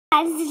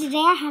guys, today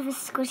I have a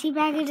squishy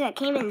package that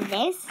came in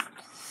this.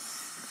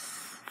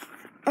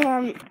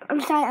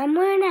 I'm sorry, I'm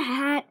wearing a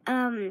hat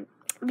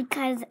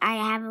because I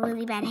have a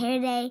really bad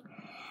hair day.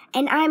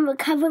 And I'm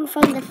recovering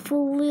from the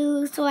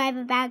flu, so I have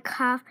a bad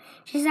cough.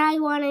 Just I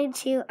wanted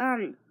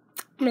to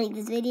make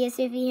this video,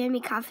 so if you hear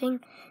me coughing,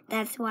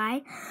 that's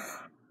why.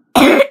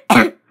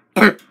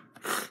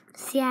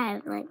 See, I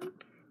have like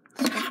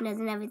stuff nose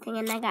and everything,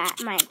 and I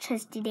got my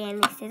trusty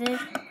dandy scissors.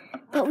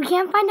 But we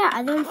can't find our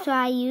other one, so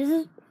I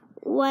use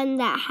one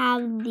that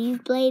have these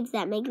blades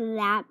that make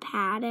that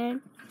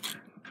pattern.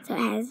 So it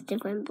has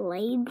different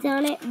blades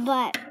on it,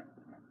 but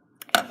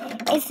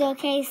it's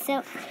okay.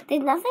 So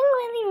there's nothing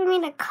really for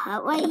me to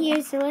cut right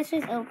here, so let's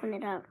just open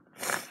it up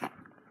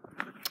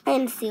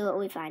and see what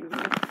we find.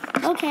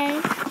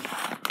 Okay,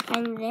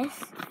 and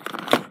this.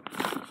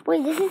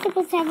 Wait, this is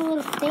supposed to have a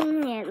little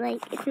thing here.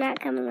 Like, it's not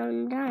coming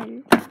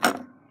undone.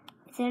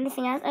 Is there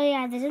anything else? Oh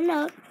yeah, there's a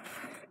note.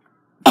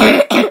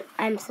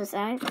 I'm so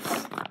sorry.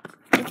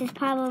 This is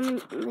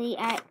probably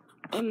an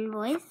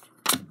invoice.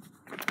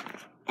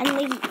 And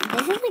like,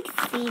 this is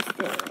like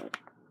see-through.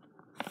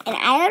 And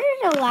I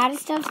ordered a lot of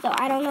stuff, so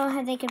I don't know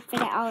how they could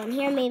fit it all in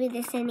here. Maybe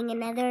they're sending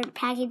another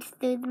package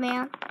through the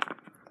mail.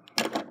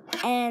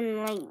 And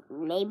like,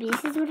 maybe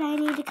this is what I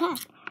need to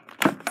cut.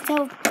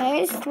 So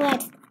first,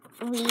 let's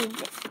read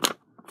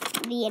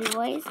the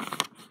invoice.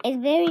 It's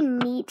very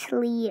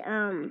neatly,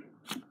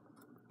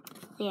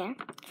 yeah.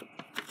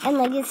 And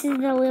like, this is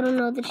the little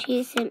note that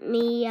she sent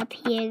me up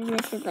here. And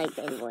this is like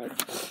the invoice.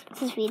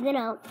 Just read the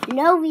note.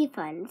 No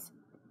refunds.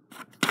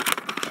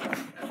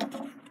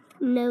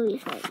 No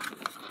refunds.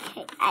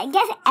 Okay. I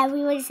guess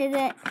everybody said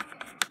that,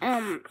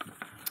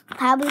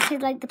 probably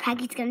said like the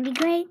package is gonna be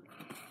great.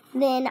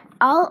 Then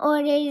all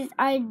orders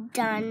are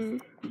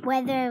done,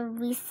 whether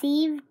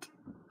received.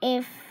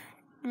 If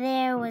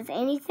there was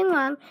anything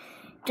wrong,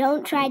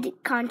 don't try to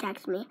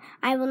contact me.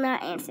 I will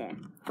not answer.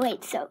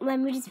 Wait, so let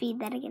me just read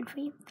that again for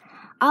you.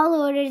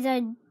 All orders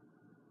are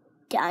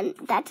done.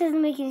 That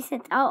doesn't make any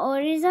sense. All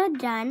orders are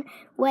done,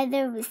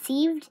 whether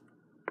received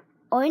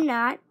or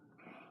not.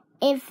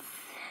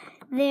 If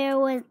there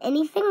was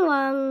anything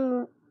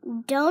wrong,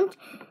 don't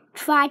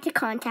try to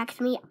contact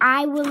me.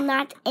 I will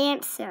not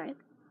answer.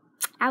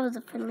 I was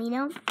a friendly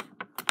note.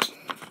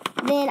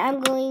 Then I'm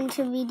going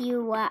to read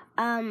you what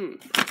my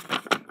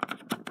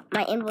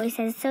invoice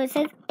says. So it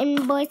says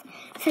invoice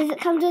says it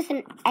comes with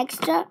an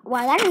extra.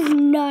 Wow, that is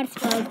not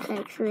spelled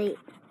actually.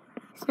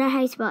 It's not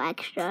how you spell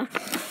extra.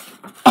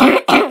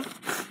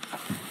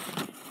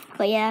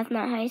 But yeah, that's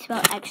not how you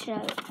spell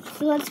extra.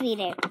 So let's read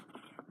it.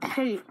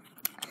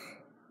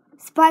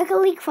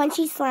 Sparkly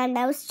crunchy slime,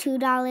 that was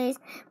 $2.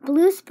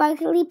 Blue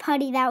sparkly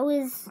putty, that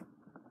was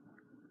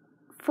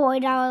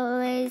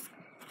 $4.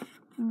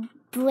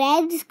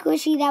 Bread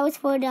squishy, that was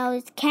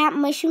 $4. Cat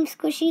mushroom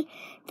squishy,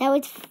 that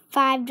was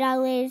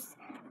 $5.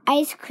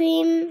 Ice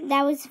cream,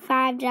 that was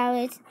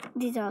 $5.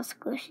 These are all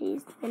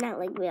squishies. They're not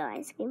like real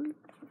ice cream.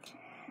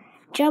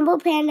 Jumbo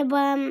panda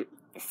bun,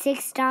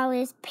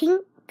 $6.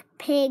 Pink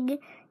pig,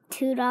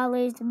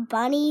 $2.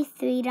 Bunny,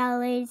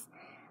 $3.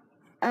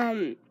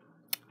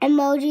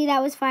 Emoji,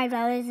 that was $5.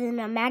 And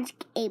a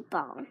magic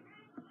 8-ball,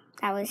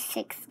 that was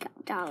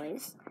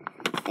 $6.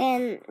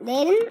 And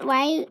they didn't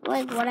write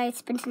like what I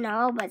spent in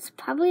all, but it's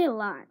probably a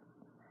lot.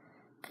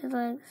 Cause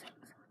like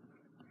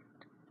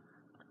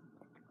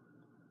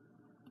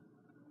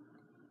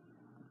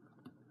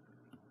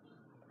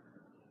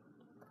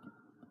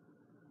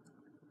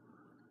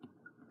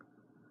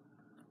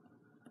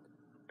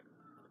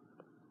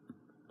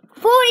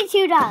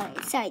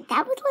 $42. Sorry,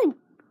 that was like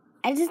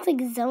I just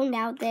like zoned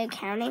out there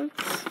counting.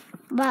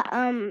 But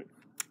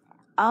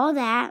all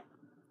that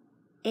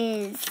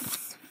is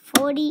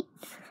 40.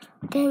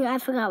 Dang, I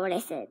forgot what I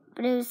said,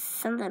 but it was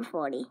something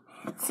 40.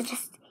 So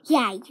just,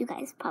 yeah, you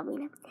guys probably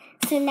know.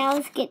 So now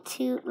let's get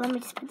to, let me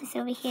just put this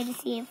over here to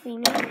see if we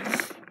know.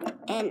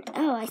 And,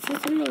 oh, I see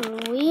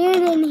something weird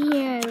in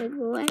here. Like,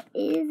 what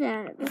is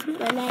that? This is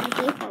my magic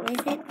 8-ball,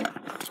 is it?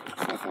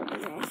 Let's open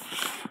this.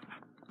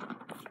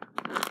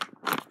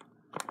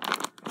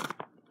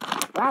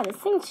 Wow, this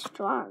thing's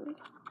strong.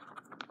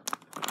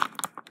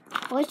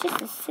 Well, it's just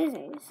the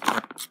scissors.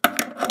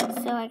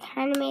 So I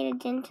kind of made a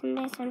dent in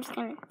this. I'm just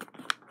gonna.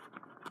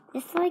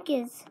 This like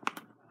is.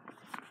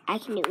 I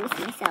can do this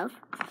myself.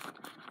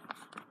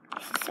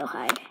 This is so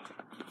hard.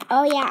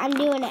 Oh yeah, I'm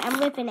doing it. I'm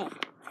ripping it.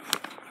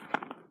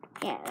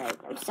 Yeah, like,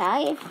 I'm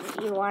sorry if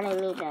you wanted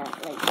me to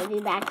like give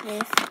you back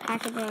this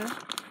packaging,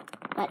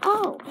 but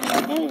oh,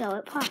 there we go.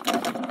 It popped.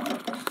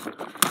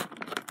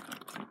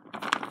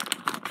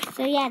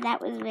 So yeah,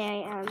 that was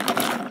very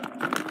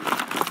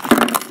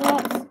So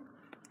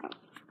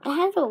it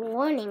has a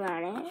warning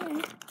on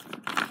it.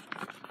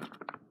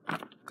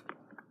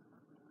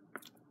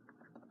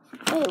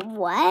 Wait,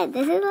 what?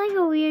 This is like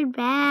a weird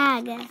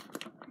bag.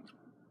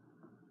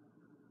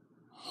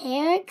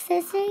 Hair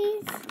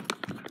accessories?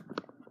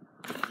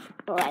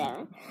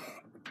 Whatever.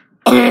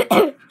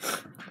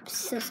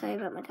 So sorry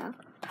about my cough.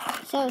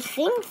 So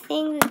seeing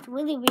things is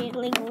really weird.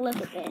 Like, look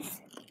at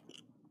this.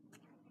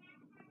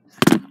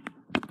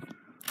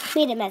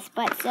 made a mess.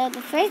 But so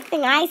the first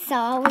thing I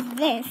saw was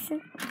this.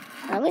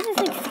 Let me just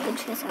like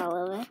scooch this all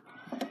over.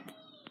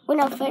 Well,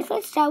 no, first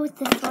let's start with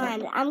the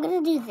slime. I'm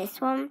gonna do this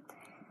one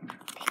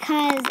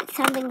because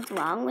something's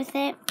wrong with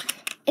it.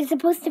 It's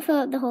supposed to fill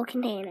up the whole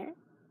container.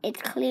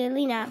 It's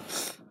clearly not.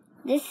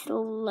 This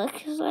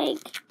looks like...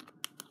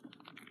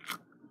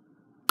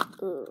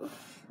 Ooh.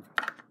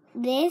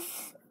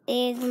 This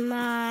is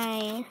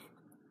my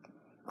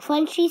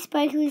crunchy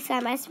sparkly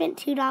slime. I spent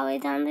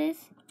 $2 on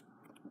this.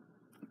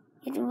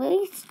 It's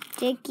really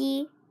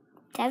sticky.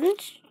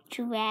 Doesn't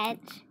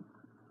stretch.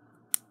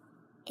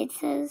 It's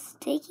so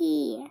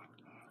sticky.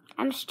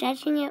 I'm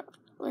stretching it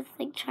with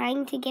like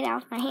trying to get it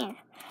off my hand.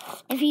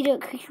 If you do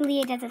it quickly,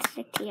 it doesn't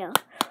stick to you.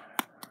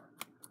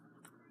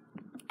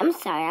 I'm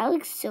sorry, I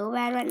look so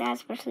bad right now,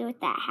 especially with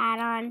that hat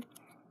on.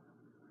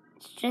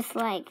 It's just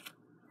like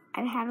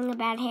I'm having a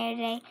bad hair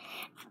day.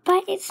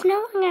 But it's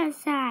snowing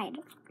outside.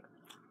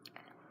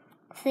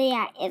 So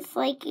yeah, it's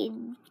like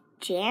in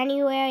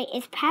January.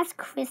 It's past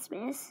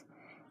Christmas.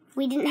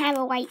 We didn't have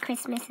a white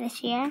Christmas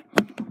this year.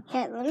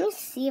 Here, let me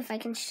see if I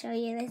can show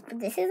you this. But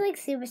this is like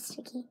super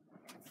sticky.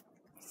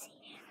 Let's see.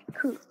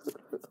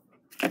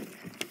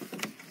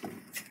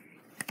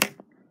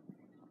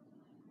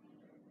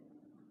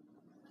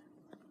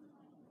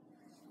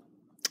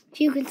 If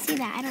you can see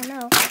that, I don't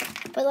know.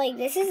 But like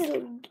this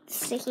is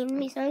sticking to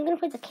me, so I'm gonna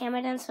put the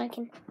camera down so I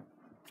can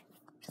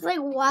just like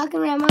walk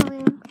around my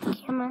room with the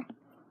camera.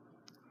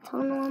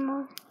 So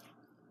normal.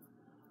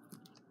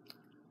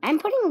 I'm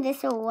putting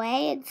this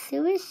away. It's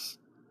super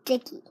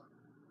sticky.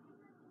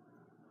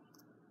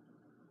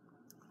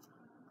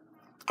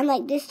 And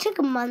like this took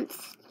a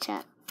month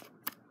to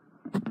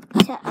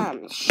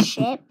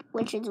ship,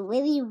 which is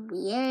really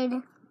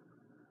weird.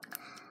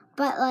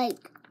 But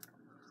like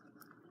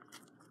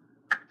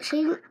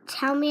she didn't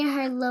tell me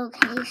her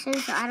location,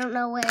 so I don't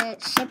know where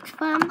it shipped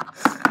from.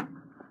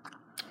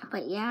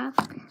 But yeah.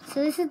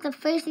 So this is the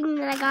first thing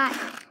that I got.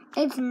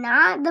 It's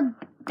not the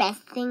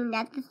best thing,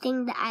 not the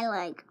thing that I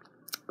like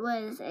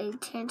was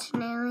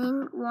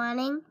intentionally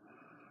wanting.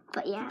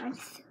 But yeah, I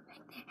just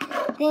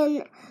right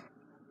there.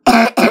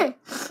 Then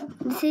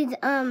this is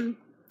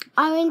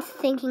orange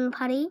thinking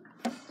putty.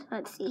 So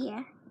let's see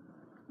here.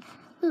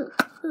 Ooh,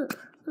 ooh,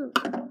 ooh.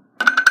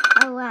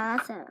 Oh wow,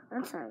 that's a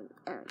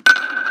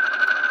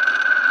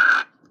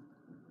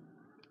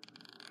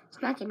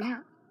it's not getting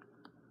out.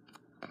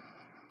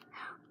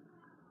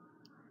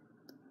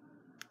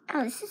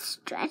 Oh, this is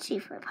stretchy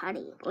for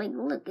putty. Like,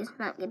 look, it's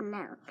not getting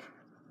out.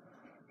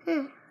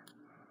 Oh,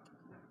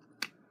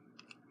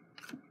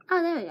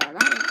 there we go. That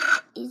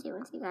was easy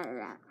once you got it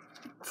out.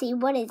 See,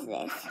 what is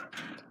this?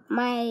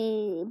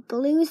 My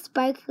blue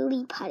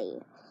sparkly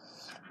putty.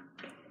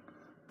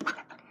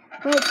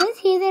 Wait, it says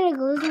here that it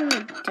glows in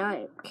the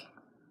dark.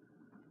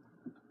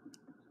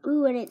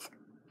 Ooh, and it's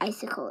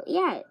icicle.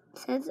 Yeah, it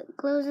says it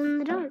glows in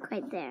the dark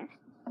right there.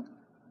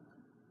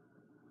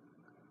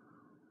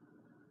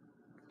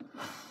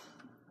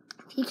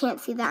 If you can't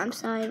see that, I'm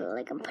sorry, but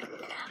like I'm putting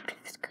it up to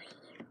the screen.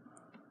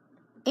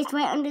 It's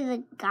right under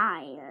the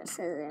guy that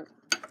says it.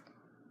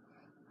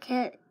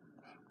 Okay,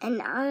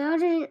 and I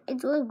ordered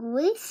it's like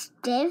really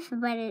stiff,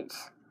 but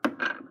it's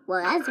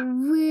well, that's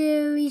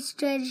really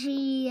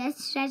stretchy.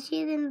 That's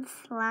stretchier than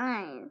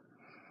slime.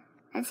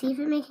 Let's see if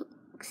it makes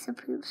a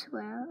poop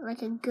swirl,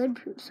 like a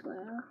good poop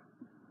swirl.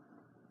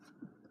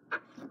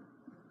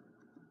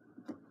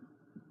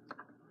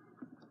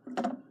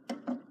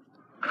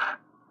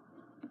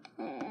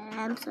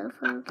 I'm so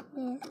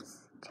focused.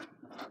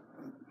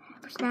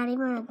 It's not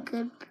even a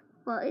good,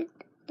 well,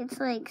 it's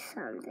like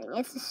something.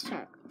 It's a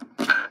stretch.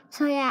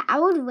 So yeah, I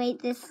would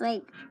rate this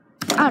like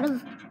out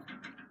of,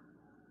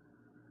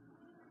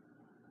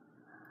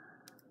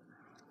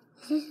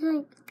 this is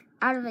like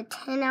out of a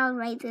 10, I would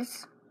rate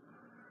this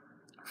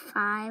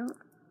 5.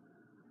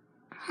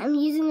 I'm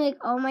using like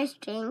all my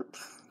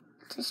strength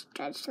to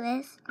stretch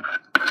this.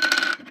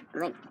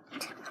 Like,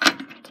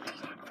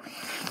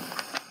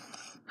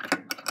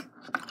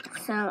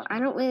 so I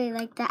don't really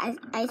like that.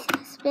 I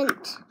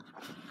spent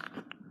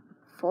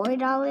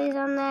 $4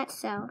 on that,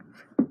 so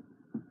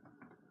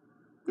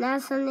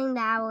not something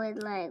that I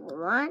would like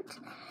want.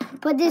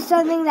 But there's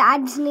something that I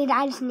just need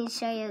to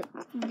show you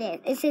this.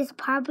 It says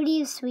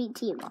Property of Sweet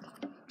Tea.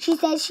 She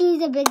says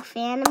she's a big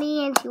fan of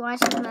me and she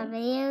watches my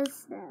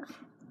videos, so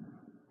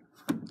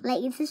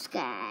like and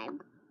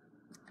subscribe.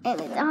 And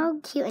it's all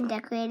cute and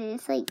decorated.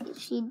 It's like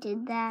she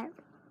did that.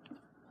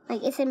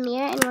 Like it's a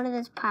mirror and one of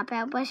those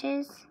pop-out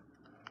brushes.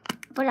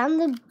 But on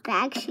the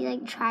back, she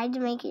like tried to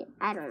make it,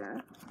 I don't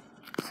know.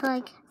 So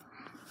like,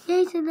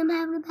 Jason, I'm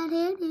having a bad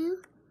hairdo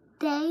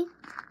day.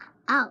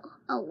 Oh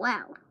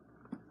wow.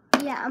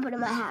 Yeah, I'm putting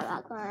my hat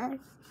back on.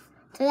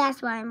 So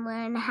that's why I'm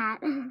wearing a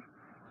hat.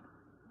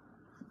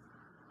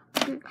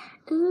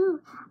 Ooh,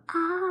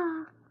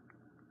 ah.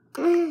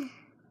 Can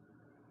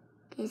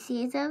you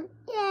see yourself?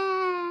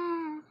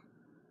 Yeah.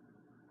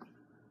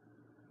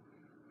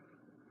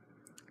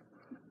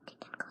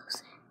 Getting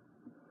closer.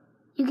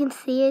 You can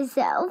see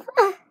yourself.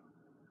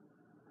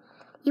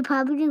 You're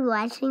probably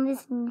watching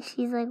this and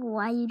she's like,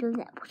 why are you doing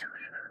that?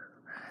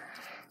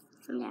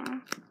 Yeah.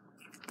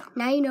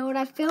 Now you know what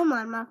I film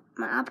on my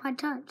iPod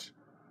Touch.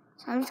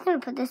 So I'm just going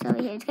to put this over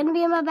here. It's going to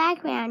be in my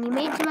background. You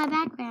made it to my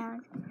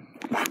background.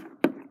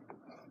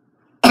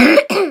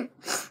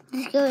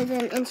 This goes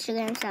on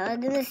Instagram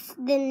salad.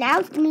 Then now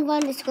let's move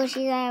on to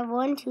squishies. I have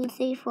 1, 2,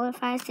 3, 4,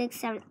 5, 6,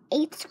 7,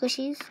 8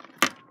 squishies.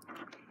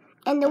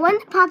 And the one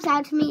that pops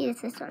out to me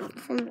is this one.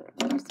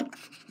 Let's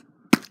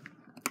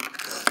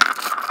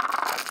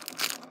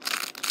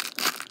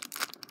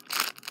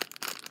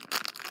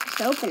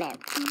open it.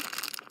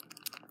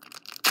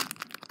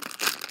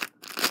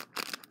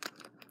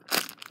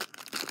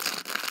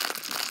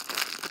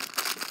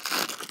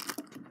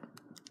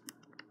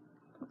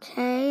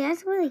 Okay,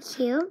 that's really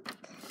cute.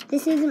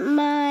 This is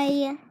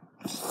my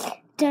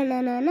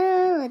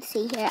let's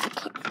see here. I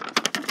can't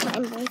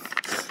find this.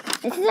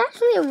 This is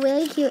actually a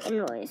really cute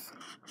invoice.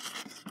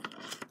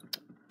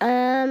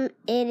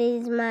 It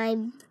is my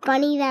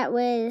bunny that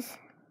was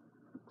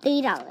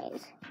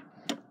 $3.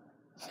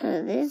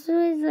 So this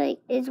was like,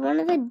 it's one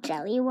of the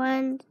jelly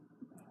ones.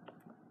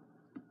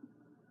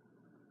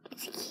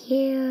 It's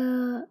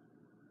cute.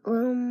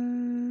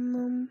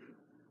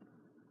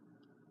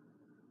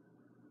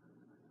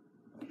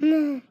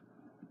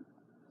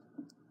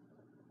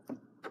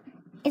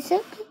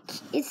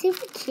 It's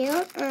super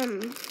cute.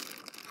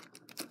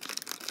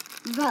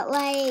 But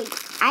like,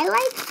 I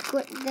like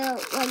the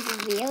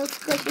real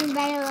squishies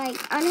better. Like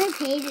on her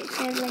page, it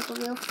shows like a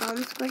real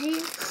foam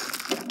squishy.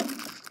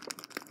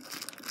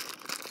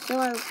 So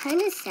I'm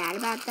kind of sad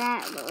about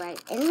that. But like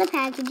in the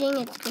packaging,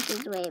 it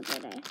squishes way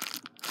better.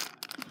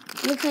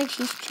 Looks like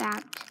she's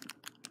trapped.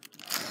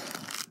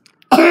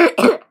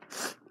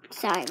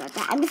 Sorry about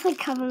that. I'm just like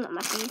covering up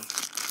my face.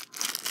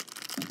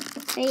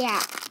 So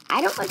yeah,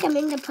 I don't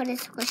recommend to put a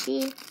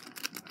squishy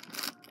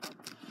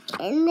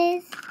in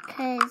this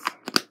because,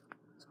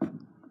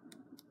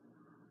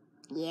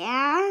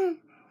 yeah,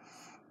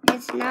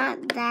 it's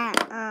not that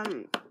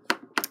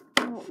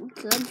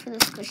good for the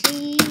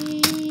squishy,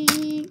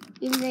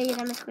 even though you're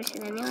gonna squish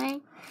it anyway.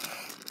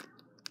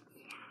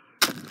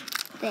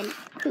 Then,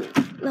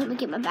 let me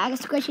get my bag of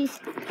squishies.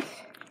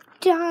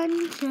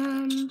 Dun,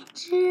 dun,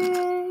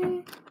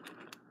 dun.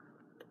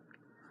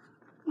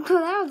 Oh,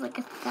 that was like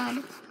a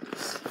thud.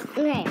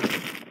 Okay.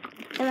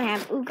 Then I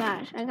have, oh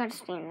gosh, I gotta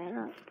stand that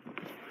up.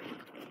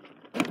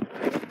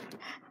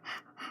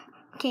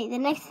 Okay, the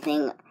next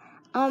thing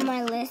on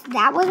my list,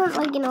 that wasn't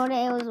like in order,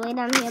 it was way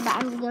down here, but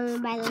I'm just going to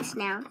my list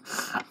now.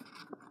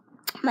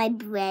 My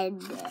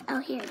bread. Oh,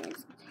 here it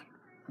is.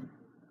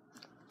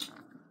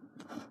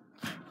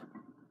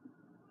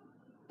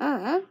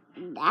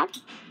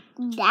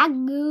 That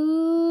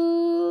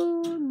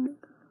good.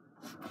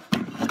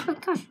 Oh my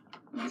gosh,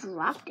 I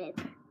dropped it.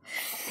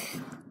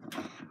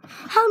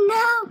 Oh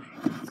no!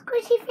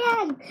 Squishy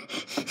fan!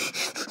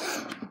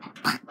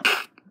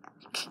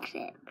 Kicked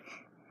it.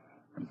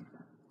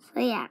 So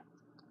yeah,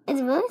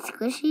 it's really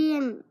squishy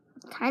and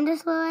kind of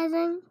slow, I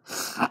think.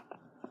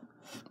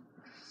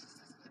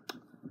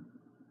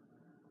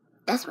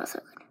 That smells so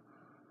good.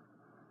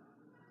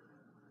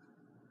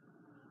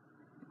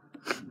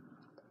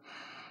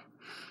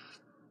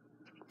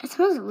 It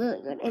smells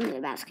really good in the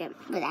basket,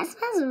 but that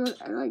smells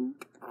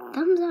like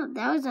thumbs up.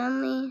 That was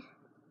only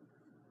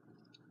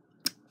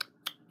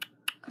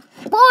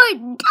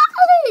 $4.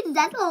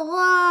 That's a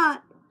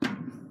lot.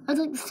 That's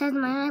like the size of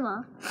my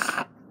eyeball.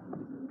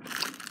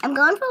 I'm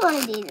going for one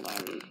of these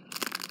again.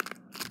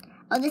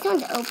 Oh, this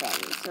one's open,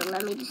 so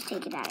let me just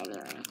take it out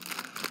anyway.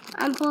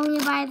 I'm pulling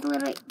it by its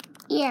little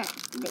ear.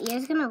 The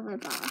ear's gonna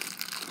rip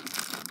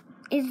off.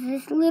 Is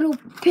this little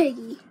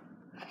piggy?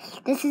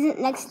 This isn't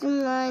next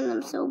in line.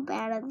 I'm so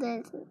bad at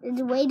this.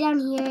 It's way down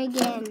here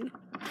again.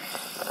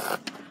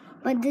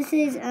 But this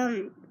is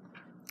 $3.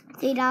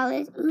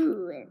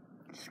 Ooh, it's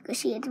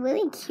squishy. It's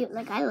really cute.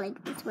 Like, I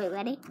like this. Wait,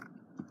 ready?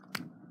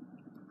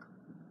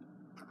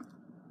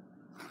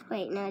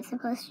 Wait, no, it's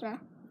supposed to.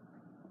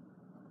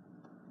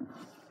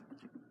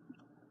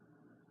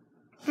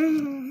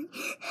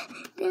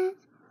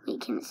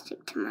 It can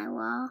stick to my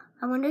wall.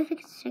 I wonder if it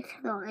can stick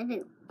to the wall. If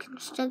it can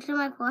stick to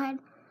my forehead,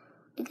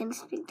 it can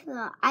stick to the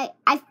wall. I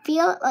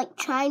feel like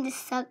trying to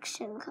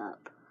suction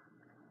cup.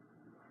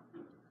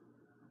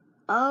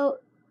 Oh.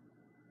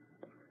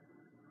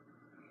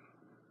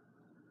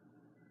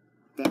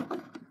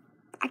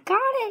 I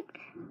got it.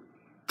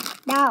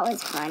 That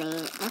was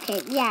funny.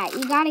 Okay, yeah,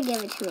 you gotta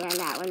give it to me on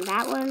that one.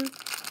 That one,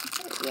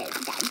 yeah,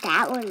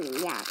 that one,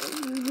 yeah.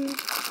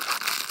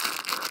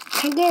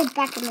 Can I get it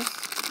back in this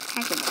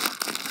packaging?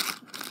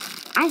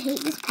 I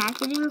hate this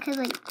packaging because,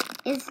 like,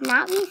 it's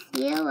not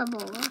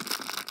resealable.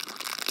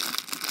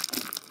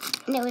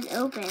 And it was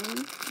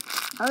open.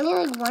 Only,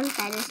 like, one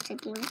side is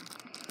sticking.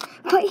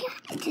 But, yeah,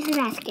 this is a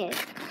basket.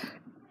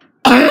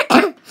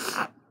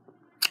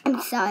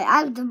 I'm sorry, I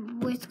have the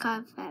worst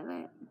cough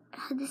ever.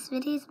 This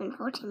video's been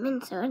 14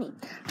 minutes already.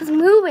 Let's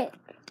move it.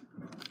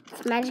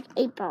 It's Magic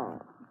 8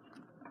 Ball.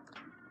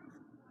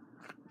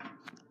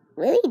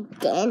 Really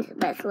dance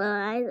by slow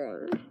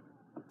rising.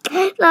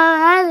 Slow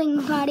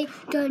rising party.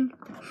 Dun,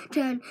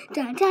 dun,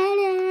 dun, dun,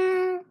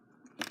 dun.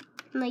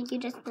 Like, you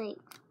just, like,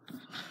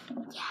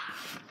 Yeah.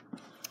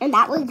 And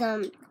that was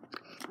 $6.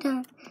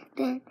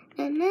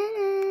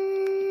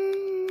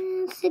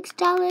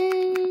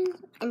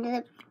 And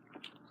the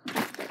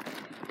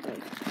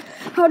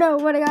oh no,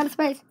 what I got a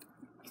spice.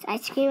 It's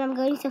ice cream. I'm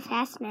going so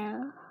fast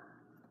now.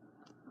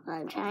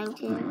 I'm trying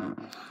to.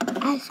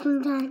 Ice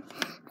cream time.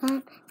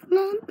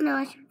 No,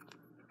 ice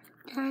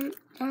cream.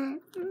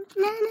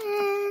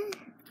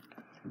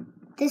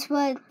 This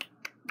was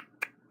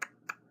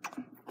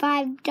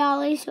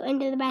 $5, so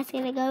into the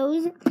basket it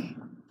goes.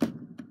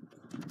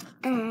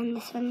 And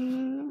this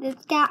one,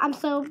 I'm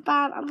so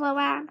bad.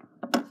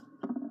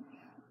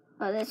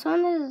 Oh, this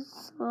one is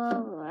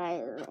slow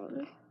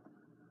rising.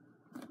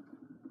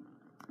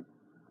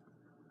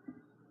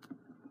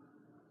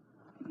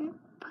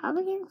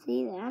 Probably can't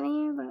see that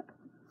here, but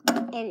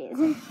it is.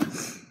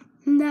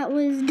 And that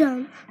was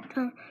done.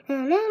 $5.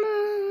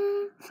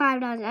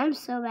 I'm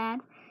so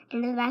bad.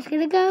 Into the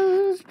basket it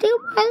goes. 2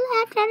 more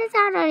left, and it's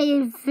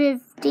already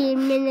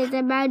 15 minutes.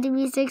 About to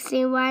be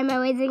 16. Why am I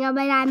wasting all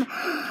my time?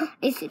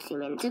 It's 16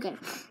 minutes. Okay.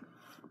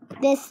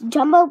 This isn't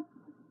jumbo.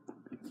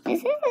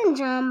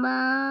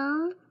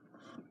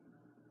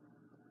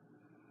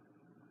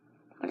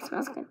 But it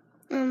smells good.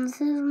 And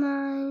this is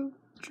my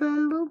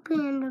jumbo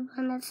panda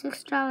bun at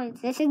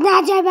 $6. This is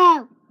not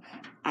jumbo.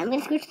 I'm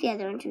gonna switch the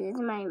other one too. This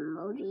is my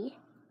emoji.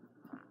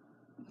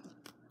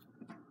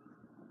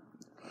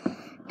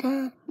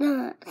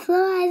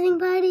 Slow rising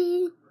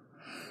party.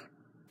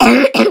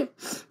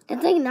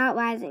 It's like not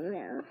rising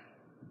now.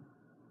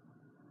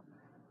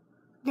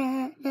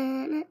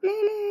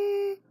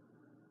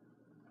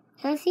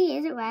 So see,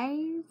 is it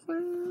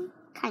rising?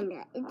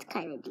 Kinda. It's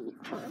kinda deep.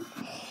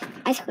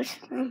 I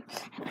squished them.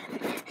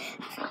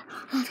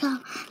 Let's go.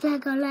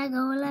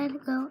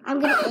 I'm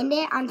gonna end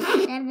it on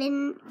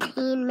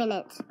 17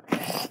 minutes.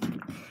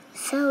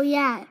 So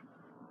yeah.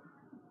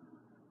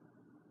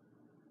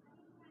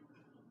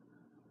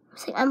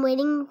 So I'm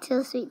waiting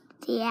till sweet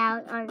tea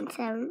out on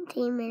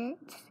 17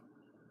 minutes.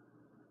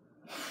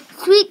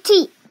 Sweet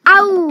tea.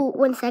 Ow!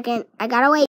 1 second. I gotta wait.